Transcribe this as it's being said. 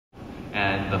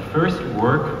And the first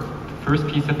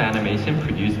piece of animation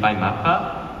produced by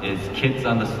MAPPA is Kids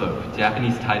on the Slope,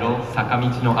 Japanese title,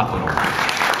 Sakamichi no Apollo.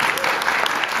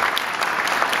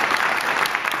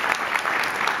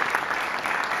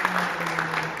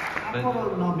 アポ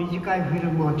ロンの短いフィル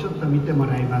ムをちょっと見ても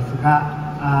らいます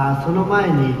が、その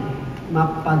前にマ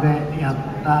ッパでやっ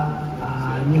た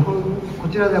日本、こ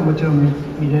ちらではもちろん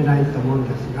見れないと思うん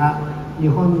ですが、日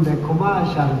本でコマ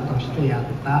ーシャルとしてやっ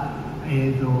た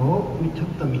映像をちょっ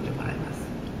と見てもらいます。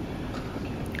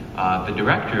The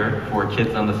director for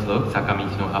Kids on the Slope,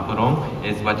 Sakamichi no Apollo,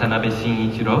 is Watanabe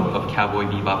Shinichiro of Cowboy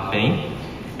Bebop fame.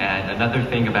 And another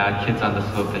thing about Kids on the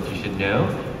Slope that you should know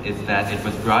is that it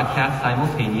was broadcast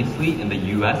simultaneously in the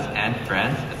US and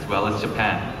France as well as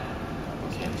Japan.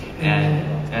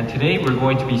 And today we're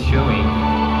going to be showing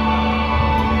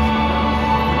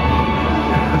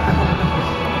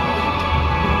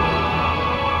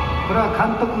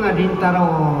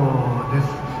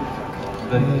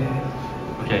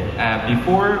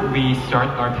before we start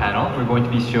our panel, we're going to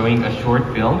be showing a short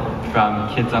film from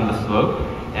Kids on the Slope.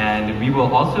 And we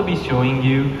will also be showing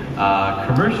you a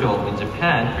commercial in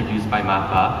Japan produced by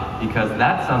MAPPA, because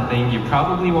that's something you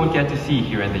probably won't get to see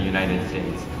here in the United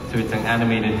States. So it's an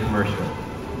animated commercial.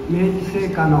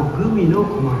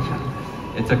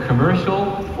 It's a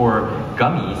commercial for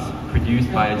gummies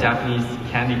produced by a Japanese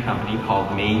candy company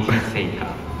called Meiji Seika.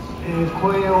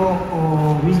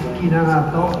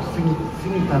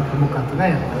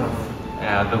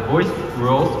 The voice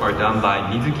roles are done by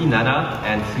Mizuki Nana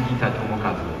and Sugita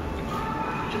Tomokazu.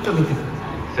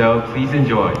 So please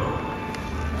enjoy.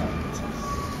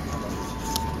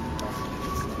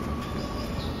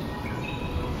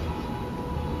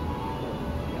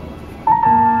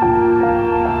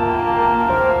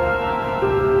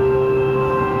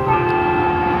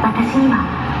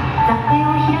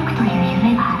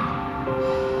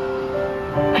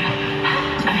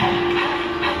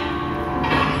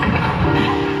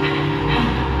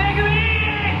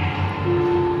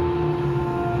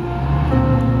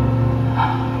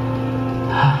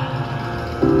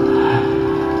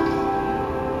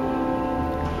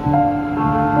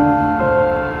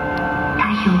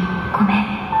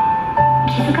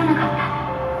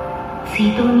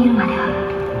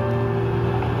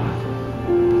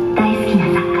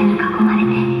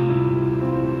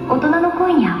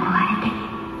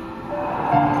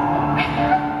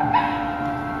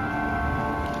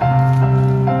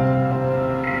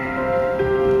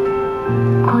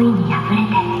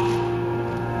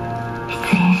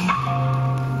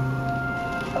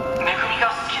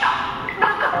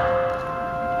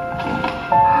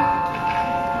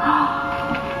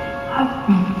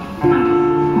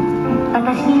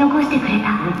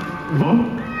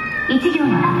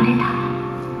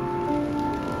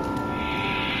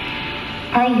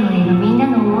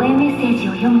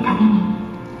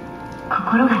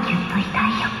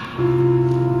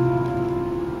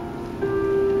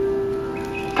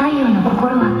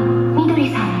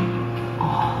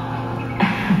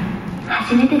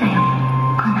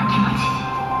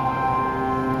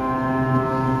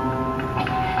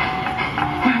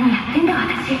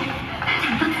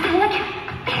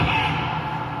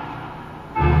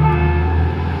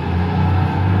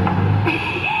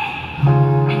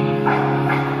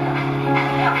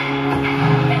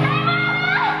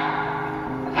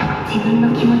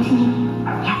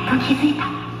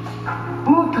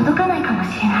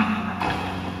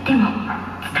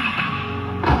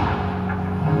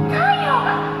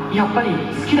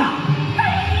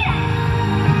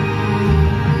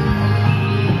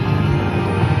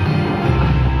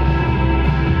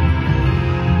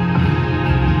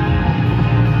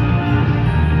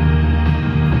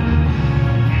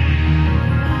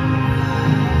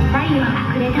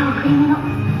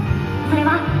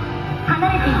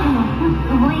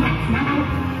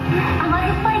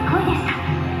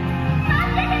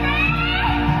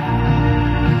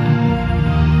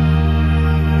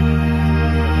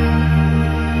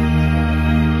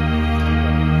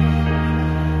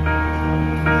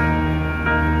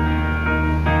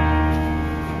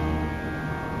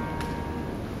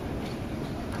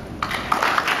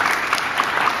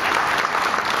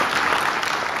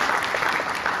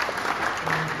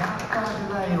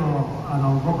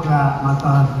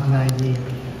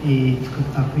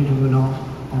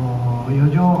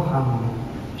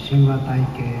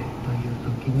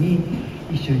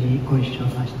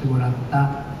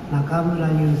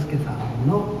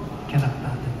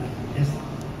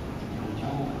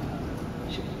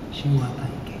 神話体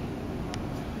系。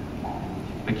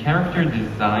The character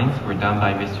designs were done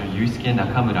by Mr. Yusuke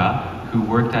Nakamura, who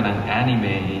worked on an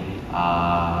anime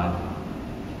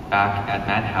back at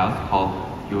Madhouse called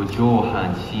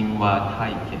Yojohan Shinwa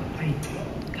Taiken.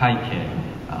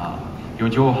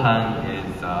 Yojohan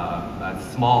is a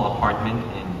small apartment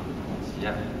in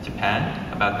Japan,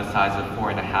 about the size of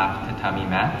 4.5 tatami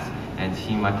mats, and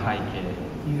Shinwa Taiken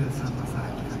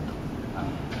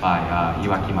by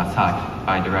Iwaki Masaki,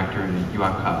 by director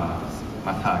Iwaka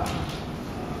Masaki.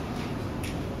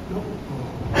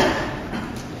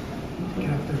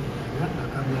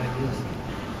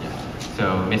 So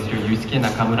Mr. Yusuke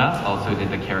Nakamura also did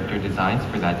the character designs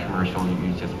for that commercial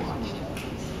you just watched.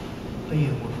 とい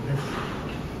うことです。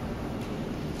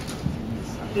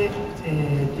で、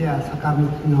じゃあ坂道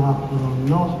のアプロン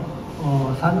の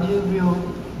30秒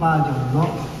バージョンの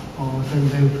宣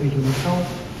伝フィルムと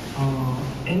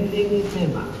エンディングテ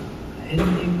ーマ、エンディ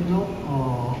ングの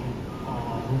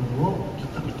部分をちょっ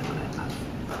と見てもらいます。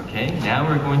Okay, now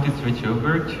we're going to switch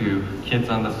over to Kids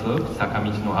on the Slope,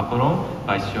 Sakamichi no Aporon,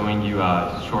 by showing you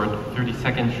a short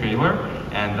 30-second trailer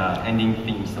and the ending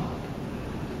theme song.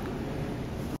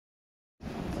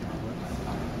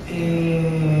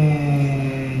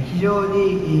 非常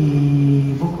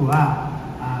に僕は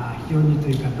非常にと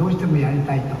いうかどうしてもやり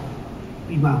たいと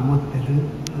今思っている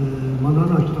もの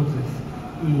の一つです。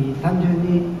単純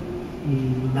に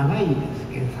長いです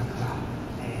原作が。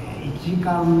1時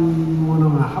間もの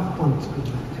が8本作るん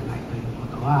じゃないという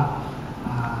ことは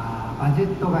バジェ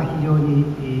ットが非常に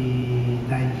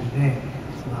大事で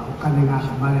お金が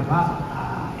生まれば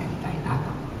やりたいなと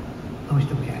どうし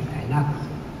てもやりたいなと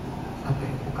さて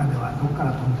お金はどこか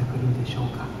ら飛んでくるんでしょう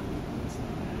か。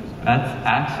 That's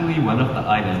actually one of the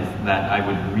items that I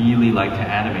would really like to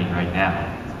animate right now.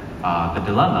 The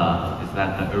dilemma is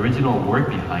that the original work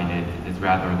behind it is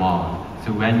rather long.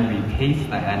 So when we pace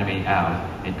the anime out,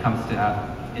 it comes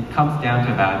down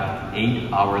to about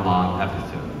 8-hour-long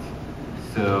episodes.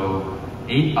 So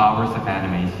 8 hours of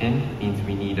animation means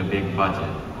we need a big budget,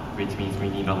 which means we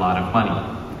need a lot of money.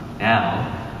 Now,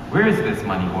 where is this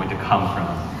money going to come from?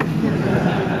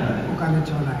 お金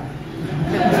ちょうだい。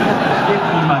 Give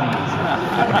me money.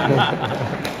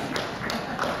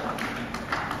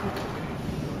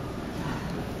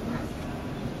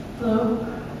 Hello.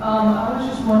 I was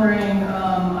just wondering,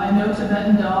 I know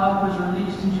Tibetan Dog was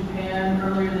released in Japan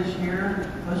earlier this year.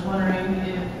 I was wondering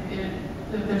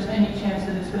if there's any chance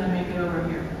that it's going to make it over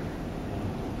here.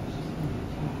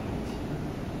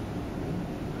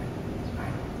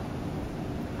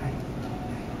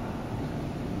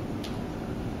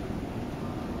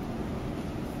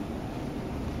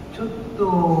 ちょっ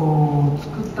と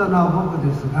作ったのは僕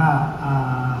ですが、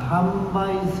販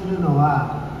売するの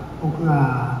は僕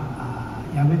が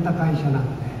辞めた会社なん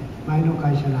で、前の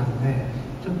会社なんで、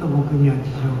ちょっと僕には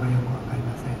事情がよくわかり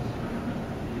ません。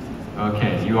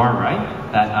Okay, you are right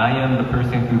that I am the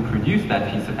person who produced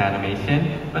that piece of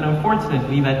animation, but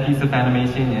unfortunately that piece of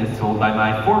animation is sold by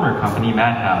my former company,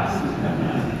 Madhouse.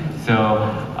 So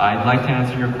I'd like to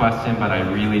answer your question, but I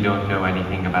really don't know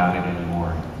anything about it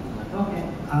anymore. Okay.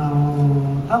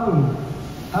 多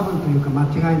分というか間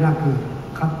違いなく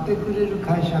買ってくれる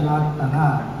会社があった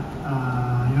ら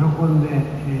喜んで、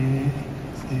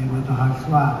マタハウス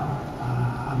は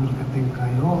アメリカ展開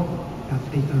をやっ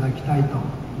ていただきたいと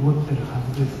思ってるは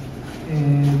ずです。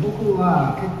僕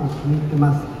は結構気に入って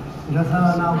ます。浦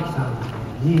沢直樹さん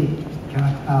にキャ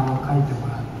ラクターを描いても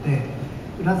らって、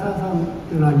浦沢さんっ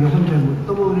ていうのは日本で最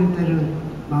も売れてる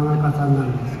漫画家さんな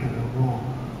んですけれども、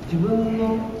自分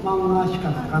の漫画しか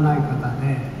描かない方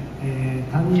で、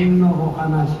他人のお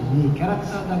話にキャラク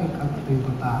ターだけ描くという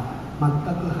ことは全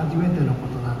く初めてのこ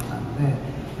とだったんで、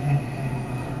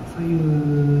そうい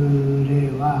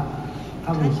う例は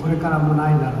多分これからも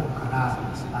ないだろうから、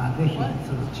ぜひその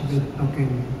チベット犬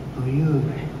という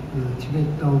チベッ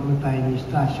トを舞台にし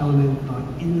た少年と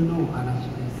犬のお話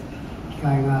です。機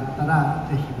会があったら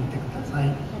ぜひ見てください。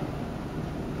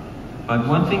But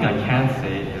one thing I can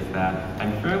say is that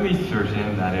I'm fairly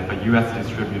certain that if a US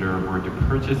distributor were to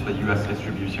purchase the US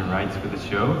distribution rights for the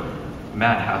show,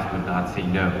 Madhouse would not say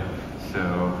no.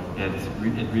 So it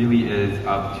really is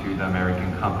up to the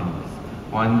American companies.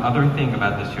 One other thing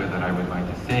about the show that I would like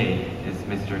to say is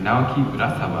Mr. Naoki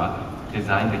Urasawa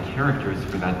designed the characters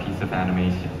for that piece of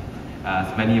animation.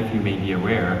 As many of you may be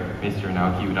aware, Mr.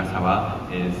 Naoki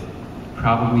Urasawa is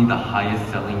probably the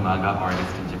highest selling manga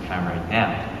artist in Japan right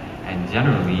now. And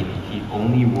generally, he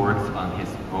only works on his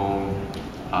own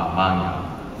manga.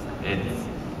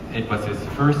 It was his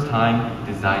first time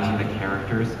designing the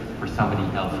characters for somebody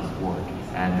else's work.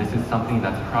 And this is something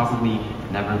that's probably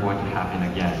never going to happen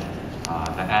again.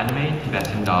 The anime,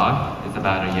 Tibetan Dog, is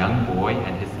about a young boy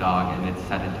and his dog, and it's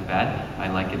set in Tibet. I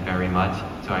like it very much,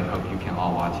 so I hope you can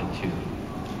all watch it too.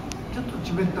 ちょっと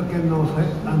チベット犬の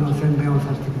宣伝を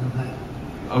させてください。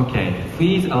Okay,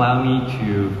 please allow me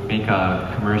to make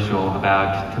a commercial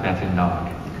about Tibetan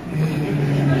dog.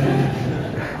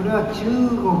 これは中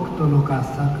国との合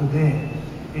作で、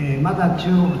まだ中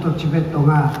国とチベット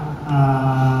が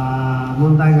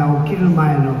問題が起きる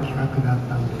前の企画だっ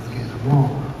たんですけれども、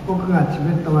僕がチベ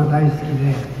ットが大好き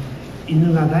で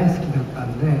犬が大好きだった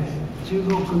んで、中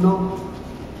国の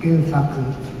原作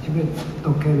チベッ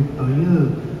ト犬とい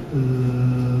う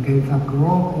原作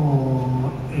を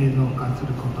映像化す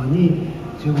ることに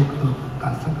中国と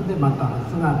合作でマットハウ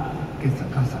スが合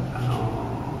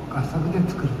作で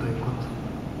作るというこ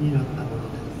とになったもの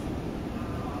で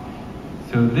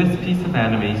す。So this piece of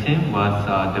animation was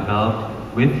developed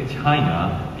with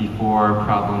China before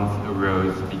problems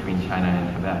arose between China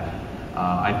and Tibet.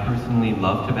 I personally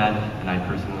love Tibet and I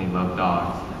personally love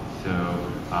dogs. So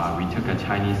we took a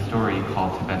Chinese story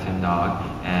called Tibetan Dog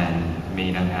and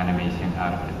made an animation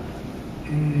out of it.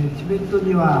 チベット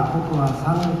には僕は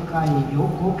3回、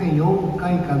合計4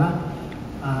回かな、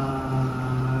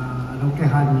ロケ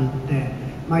ハンに行って、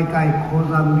毎回高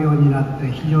山病になって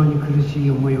非常に苦し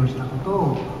い思いをしたことを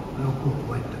よく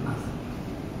覚えています。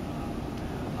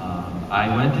I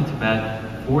went to Tibet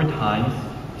 4 times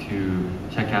to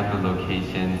check out the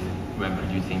locations when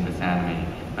producing this anime.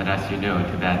 But as you know,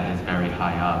 Tibet is very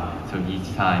high up, so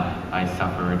each time I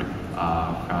suffered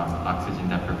from oxygen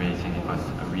deprivation. It was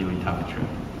a really tough trip.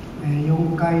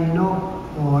 4回の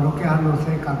ロケハンの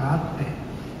成果があって、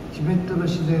チベットの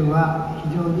自然は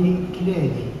非常にきれい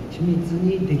に緻密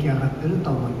に出来上がっていると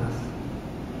思います。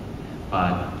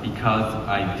But because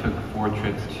I took 4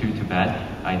 trips to Tibet,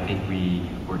 I think we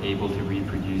were able to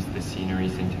reproduce the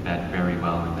sceneries in Tibet very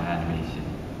well in the animation.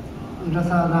 浦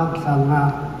沢直樹さん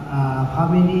がファ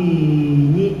ミリー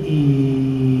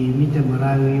に見ても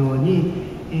らうように、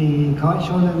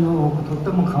少年のとって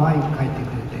も可愛く描いてく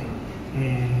れて、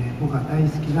僕は大好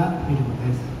きなフィルム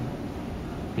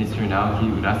です。Mr. Naoki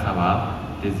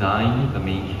Urasawa designed the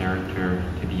main character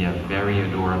to be a very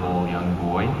adorable young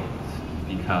boy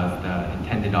because the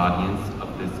intended audience of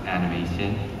this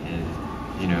animation is,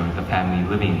 the family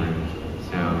living room.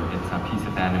 So it's a piece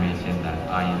of animation that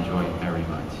I enjoy very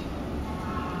much.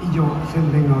 以上、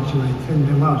宣伝はおしまいです。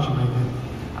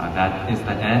That is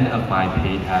the end of my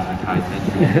paid advertisement.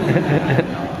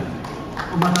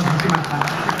 お待たせしました。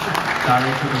Sorry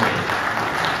for the wait.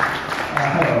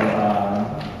 Hello.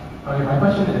 My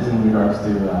question is in regards to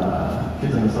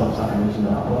Kids on the Slope animation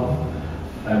of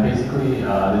MAPPA. Basically,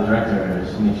 the director,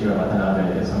 Shinichiro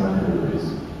Watanabe, is someone who is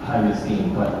highly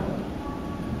esteemed but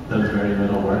does very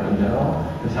little work in general.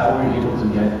 Is how were you able to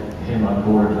get him on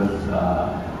board with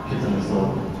Kids on the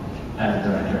Slope as a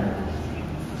director?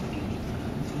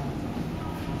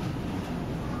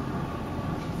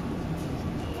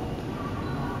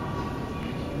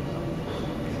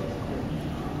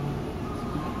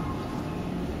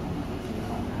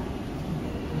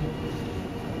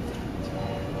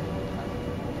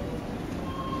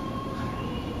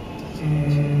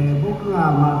 僕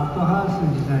がマットハウス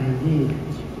時代に、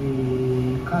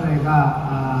彼が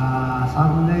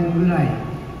3年ぐらい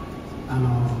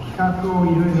企画をい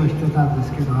ろいろしてたんで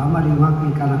すけど、あまりうまく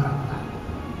いかなかっ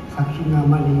た、作品があ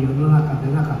まり世の中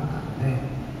出なかったので、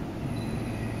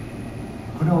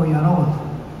これをやろう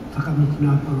と坂道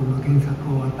のアポロの原作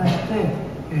を渡して、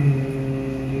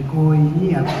強引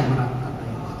にやってもらった。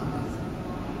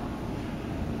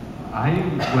I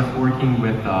was working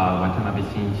with Watanabe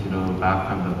Shinichiro back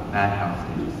from the Madhouse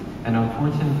days, and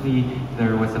unfortunately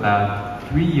there was about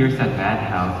 3 years at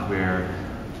Madhouse where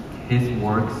his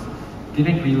works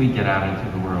didn't really get out into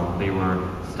the world. They were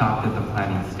stopped at the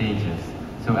planning stages.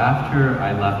 So after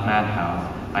I left Madhouse,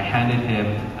 I handed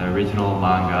him the original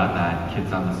manga that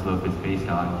Kids on the Slope is based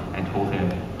on and told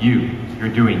him, you're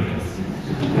doing this.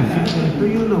 と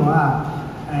いうのは、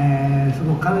そ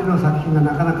の彼の作品が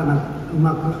なかなかう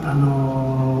まく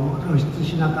露出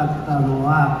しなかったの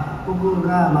は、僕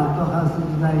がマットハウス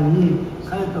時代に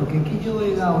彼と劇場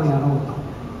映画をやろう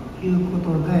というこ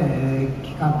とで、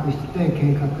企画して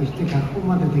計画して脚本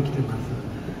までできてます。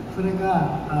それ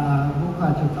が僕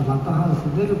はちょっとマットハウス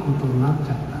出ることになっ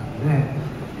ちゃったんで、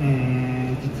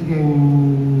実現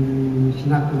し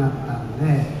なくなったん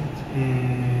で、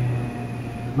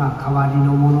代わり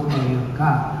のものという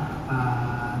か、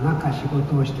なんか仕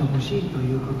事をしてほしいと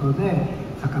いうことで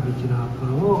坂道のアポ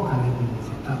ロを彼に見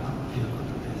せたというこ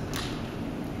とです。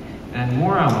And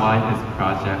more on why this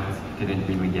project didn't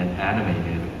really get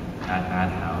animated at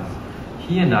Madhouse.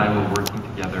 He and I were working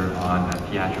together on a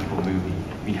theatrical movie.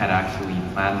 We had actually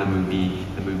planned the movie.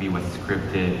 The movie was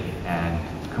scripted and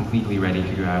completely ready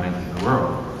to go out into the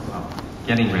world.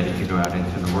 getting ready to go out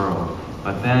into the world.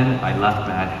 But then I left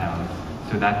Madhouse,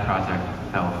 so that project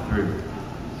fell through.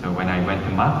 So when I went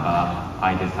to MAPPA,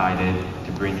 I decided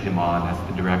to bring him on as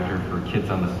the director for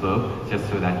Kids on the Slope, just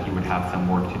so that he would have some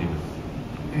work to do.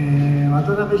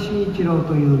 渡辺慎一郎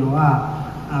というの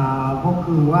は、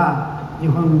僕は日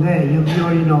本で指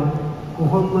折りの5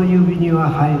本の指には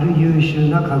入る優秀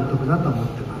な監督だと思っ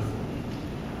ています。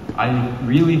I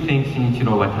really think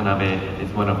Shinichiro Watanabe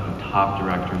is one of the top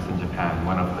directors in Japan,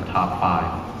 one of the top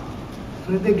 5.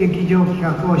 それで劇場企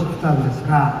画をしてたんです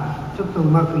が、ちょっとう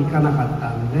まくいかなかった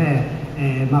ん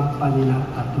で、マッパになっ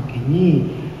た時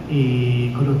に、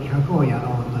この企画をや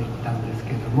ろうと言ったんです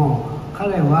けども、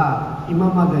彼は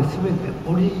今まで全て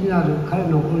彼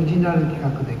のオリジナル企画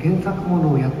で原作も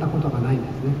のをやったことがないんで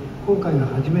すね。今回が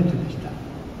初めてでした。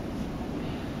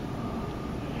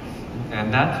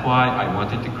And that's why I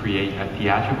wanted to create a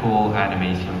theatrical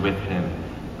animation with him.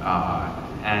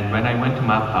 And when I went to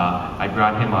MAPPA, I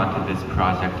brought him onto this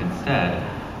project instead.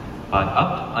 But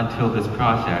up until this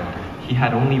project, he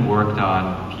had only worked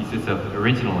on pieces of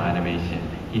original animation.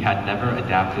 He had never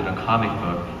adapted a comic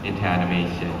book into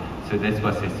animation. So this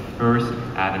was his first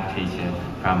adaptation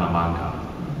from a manga.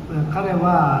 彼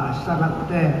は従っ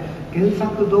て原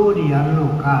作通りやるの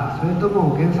か、それと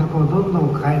も原作をどんど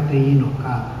ん変えていいの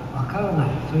かわからない、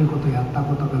そういうことをやった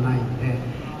ことがないん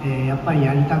で、やっぱり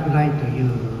やりたくないという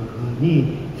ふう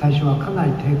に最初はかな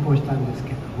り抵抗したんです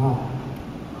けども。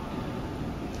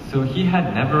So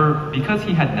because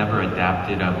he had never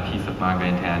adapted a piece of manga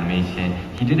into animation,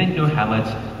 he didn't know how much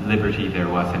liberty there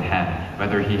was in hand,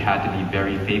 whether he had to be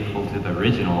very faithful to the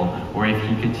original, or if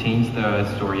he could change the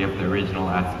story of the original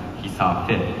as he saw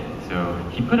fit. So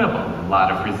he put up a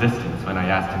lot of resistance when I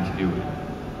asked him to do it.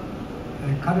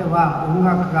 彼は音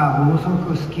楽がものすご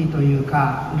く好きという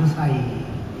か、うるさい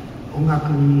音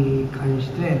楽に関し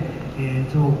て、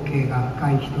造詣が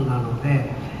深い人なの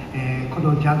で、こ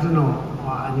のジャズの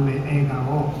映画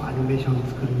をアニメーション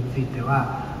作るについて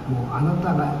はもうあな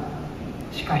たが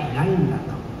しかいないんだ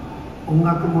と、音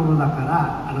楽ものだか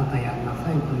らあなたやんな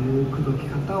さいという口説き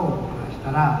方を話し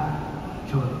たら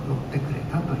ちょうど乗ってくれ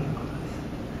たというこ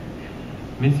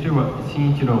とです。Mr.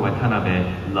 Shinichiro Watanabe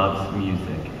loves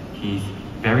music. He's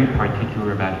very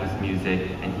particular about his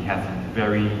music, and he has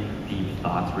very deep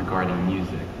thoughts regarding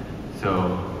music.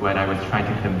 So when I was trying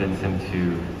to convince him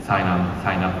to sign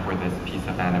up for this piece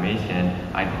of animation,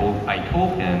 I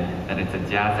told him that it's a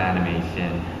jazz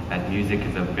animation, that music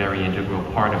is a very integral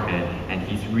part of it, and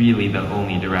he's really the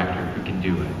only director who can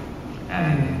do it.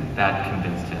 And that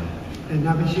convinced him.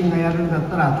 鍋シンがやるんだっ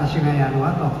たら私がやる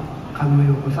わと、菅野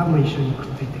陽子さんも一緒にくっ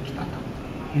ついてきた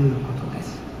ということで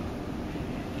す。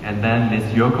And then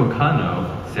Ms. Yoko Kano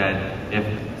said, if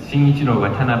Shinichiro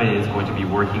Watanabe is going to be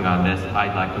working on this,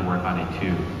 I'd like to work on it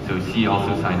too. So she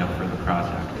also signed up for the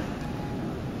project.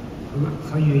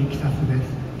 そういういきさつで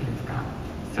す。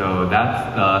 So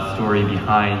that's the story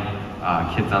behind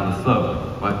Kids on the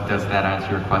Slope. Does that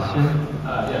answer your question?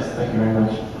 Yes, thank you very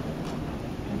much.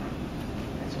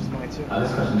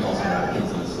 This question is also about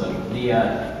Kids on the Slope. The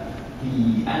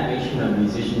animation of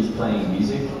musicians playing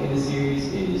music in the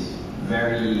series is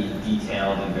very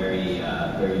detailed and very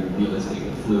realistic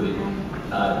and fluid.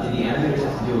 Did the animators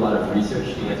have to do a lot of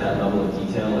research to get that level of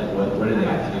detail? Like what do they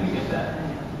have to do to get that?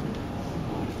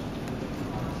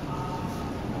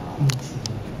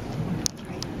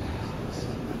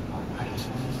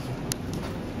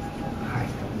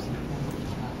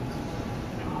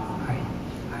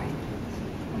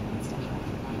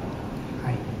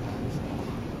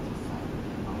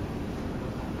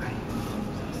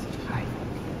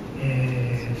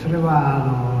それ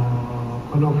は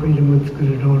このフィルム作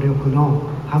る労力の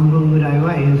半分ぐらい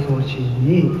は演奏シーン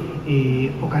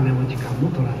に、お金も時間も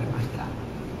取られました。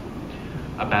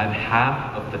 About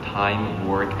half of the time,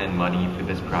 work, and money for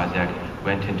this project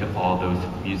went into all those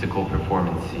musical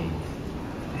performance scenes.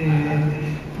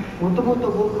 もともと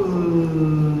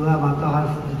僕はマットハ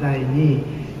ウス時代に、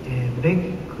ベ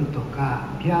ックとか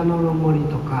ピアノの森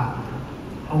とか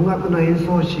音楽の演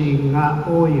奏シーンが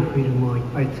多いフィルムをいっ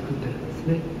ぱい作ってるんです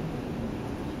ね。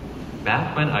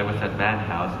 Back when I was at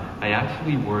Madhouse, I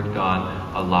actually worked on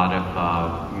a lot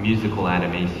of musical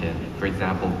animation. For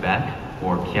example, Beck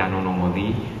or Piano no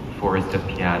Mori, Forest of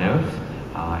Pianos,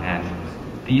 and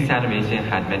these animation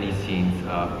had many scenes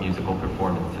of musical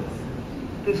performances.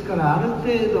 ですからある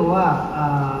程度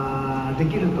はで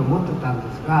きると思ってたん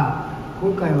ですが、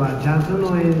今回はジャズ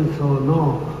の演奏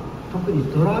の特に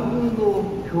ドラムの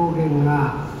表現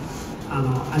がア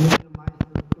ニメの枚数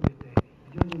を含めて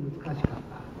非常に難しかっ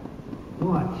た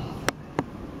のは事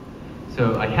実。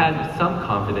 So I had some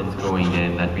confidence going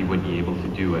in that we would be able to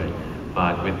do it,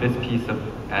 But with this piece of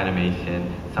animation,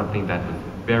 something that was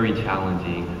very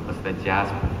challenging was the jazz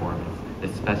performance,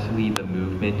 especially the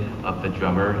movement of the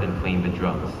drummer and playing the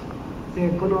drums. で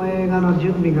この映画の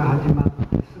準備が始まって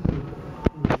すぐ、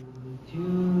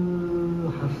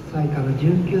18歳から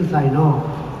19歳の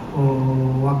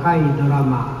若いドラ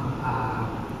マ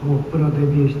もうプロデビ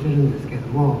ューしてるんですけど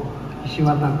も、石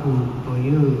渡君と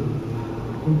いう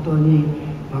本当に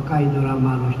若いドラ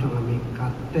マーの人が見つか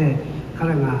って、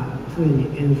彼が常に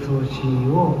演奏シー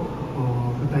ンを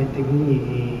具体的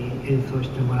に演奏し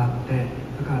てもらって、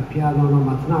だからピアノの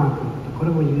松永君と、こ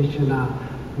れも優秀な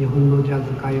日本のジャ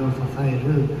ズ界を支え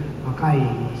る若い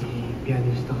ピア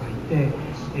ニストがいて、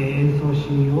演奏シ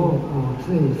ーンを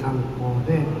常に参考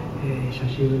で写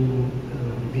真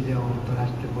ビデオを撮ら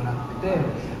せてもらって、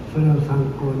それを参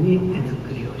考に絵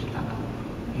作りをしたと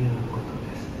いうこと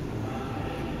です。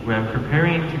When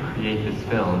preparing to create this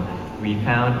film, we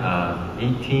found an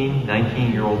 18,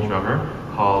 19-year-old drummer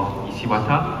called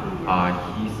Ishiwata.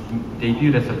 He's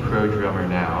debuted as a pro drummer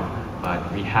now,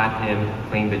 but we had him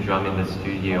playing the drum in the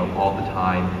studio all the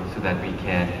time so that we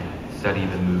can study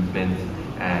the movements.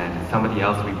 And somebody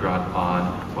else we brought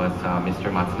on was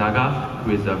Mr. Matsunaga,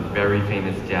 who is a very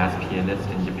famous jazz pianist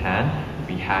in Japan.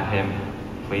 We had him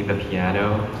play the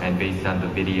piano, and based on the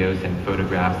videos and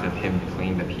photographs of him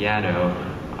playing the piano,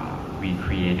 we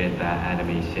created that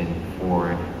animation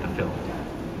for the film.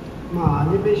 ア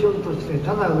ニメーションとして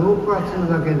ただ動かす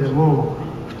だけでも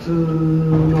普通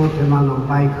の手間の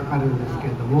倍かかるんですけ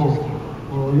れども、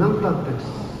何だって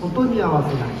音に合わ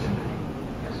せなきゃいけない。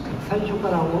最初か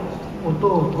ら音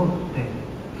を取って、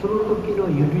その時の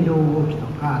指の動きと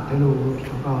か手の動き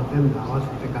とかを全部合わせ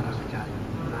ていかなくちゃない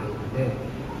ので、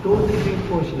同時並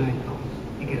行しないと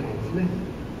いけないんですね。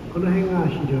この辺が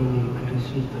非常に苦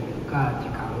しいというか、時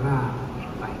間がい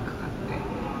っぱいかかって、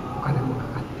お金もか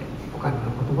かって、お金の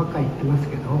ことばっかり言ってます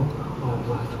けど、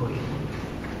そういう。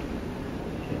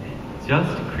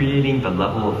Just creating the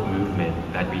level of movement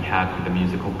that we have for the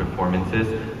musical performances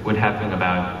would have been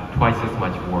about twice as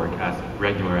much work as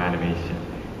regular animation.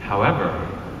 However,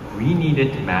 we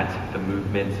needed to match the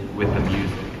movements with the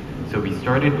music. So we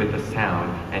started with the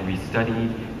sound, and we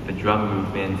studied the drum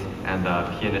movements and the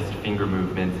pianist finger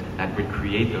movements that would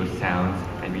create those sounds,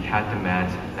 and we had to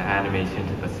match the animation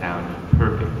to the sound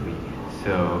perfectly.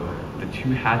 So the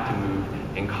two had to move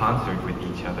in concert with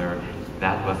each other.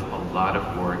 That was a lot of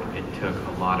work. It took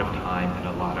a lot of time and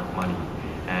a lot of money.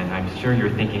 And I'm sure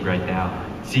you're thinking right now,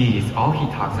 geez, all he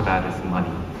talks about is money.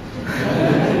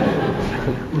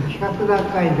 企画段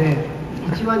階で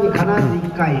1話に必ず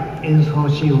1回演奏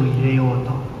シーンを入れよう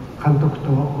と監督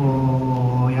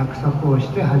と約束を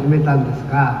して始めたんです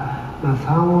が、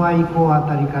3話以降あ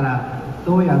たりから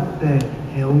どうやっ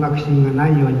て音楽シーンがな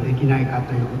いようにできないか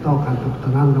ということを監督と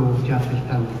何度も打ち合わせし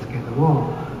たんですけれども、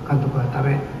監督はダ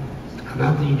メ、必ず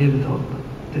入れるぞと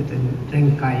言って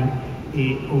前回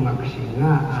音楽シーン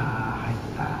が入っ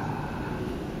た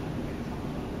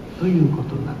というこ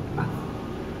とになってます。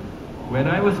When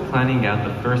I was planning out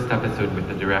the first episode with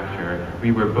the director,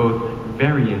 we were both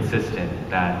very insistent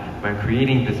that when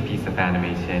creating this piece of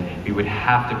animation, we would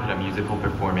have to put a musical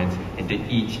performance into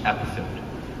each episode.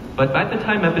 But by the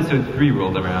time episode 3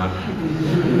 rolled around,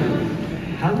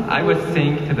 I was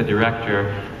saying to the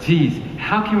director, geez,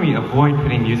 how can we avoid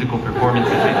putting musical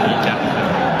performances in each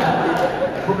episode?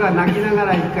 僕は泣きなが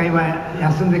ら1回は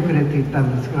休んでくれって言った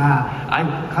んですが、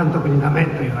監督にダメ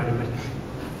と言われました。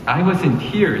I was in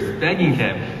tears, begging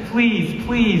him, please,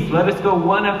 please, let us go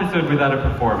one episode without a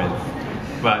performance.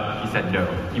 But he said no.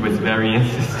 He was very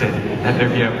insistent that there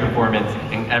be a performance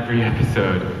in every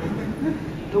episode.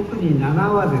 特に7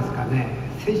話ですかね、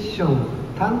セッション、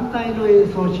単体の演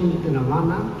奏シーンっていうのは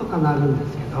なんとかなるんで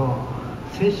すけど、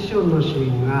セッションのシ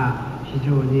ーンが非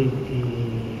常に、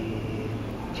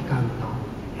時間と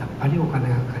やっぱりお金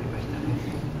がかかりました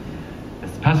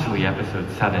ね。Especially episode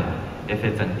 7. If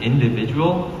it's an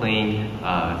individual playing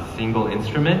a single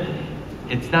instrument,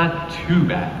 it's not too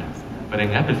bad. But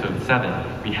in episode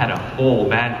 7, we had a whole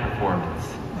band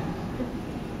performance.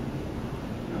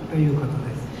 ということで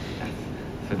す。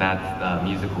So that's the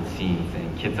musical scenes in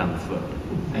Kids on the Slope.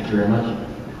 Thank you very much.